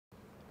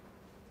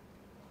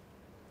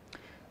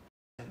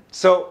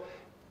So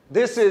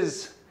this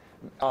is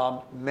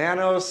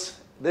mannose,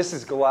 this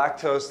is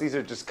galactose. These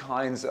are just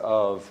kinds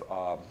of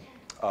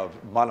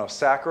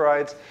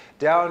monosaccharides.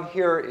 Down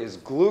here is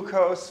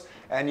glucose.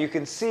 And you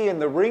can see in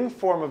the ring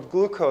form of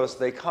glucose,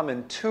 they come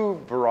in two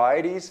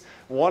varieties.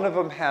 One of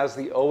them has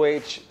the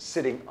OH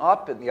sitting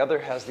up, and the other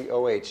has the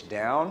OH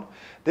down.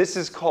 This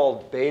is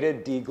called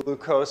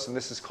beta-D-glucose, and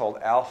this is called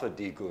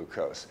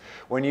alpha-D-glucose.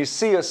 When you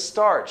see a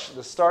starch,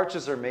 the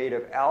starches are made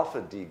of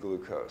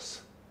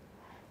alpha-D-glucose.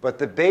 But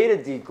the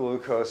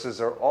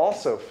beta-D-glucoses are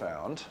also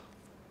found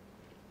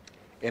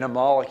in a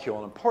molecule,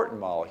 an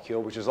important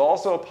molecule, which is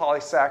also a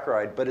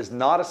polysaccharide, but is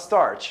not a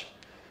starch,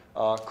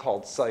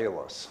 called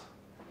cellulose.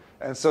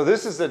 And so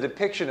this is a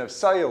depiction of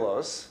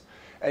cellulose,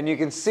 and you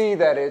can see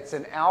that it's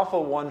an it's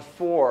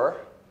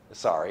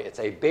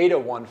a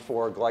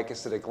beta-1,4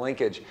 glycosidic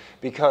linkage,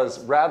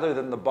 because rather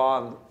than the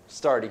bond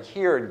starting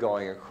here and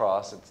going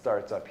across, it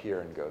starts up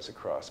here and goes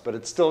across. But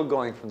it's still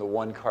going from the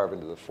 1 carbon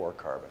to the 4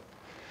 carbon.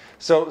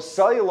 So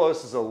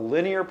cellulose is a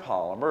linear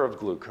polymer of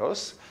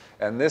glucose.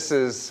 And this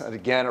is,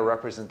 again, a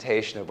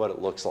representation of what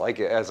it looks like.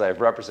 As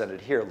I've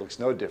represented here, it looks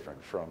no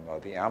different from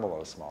the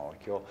amylose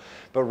molecule.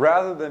 But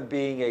rather than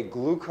being a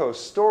glucose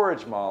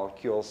storage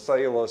molecule,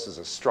 cellulose is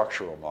a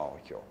structural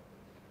molecule.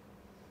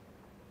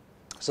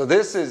 So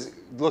this is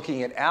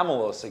looking at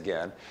amylose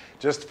again,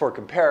 just for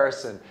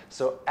comparison.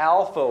 So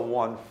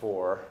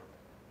alpha-1,4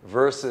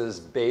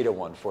 versus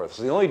beta-1,4.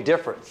 So the only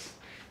difference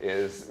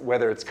is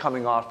whether it's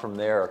coming off from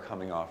there or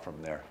coming off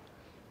from there.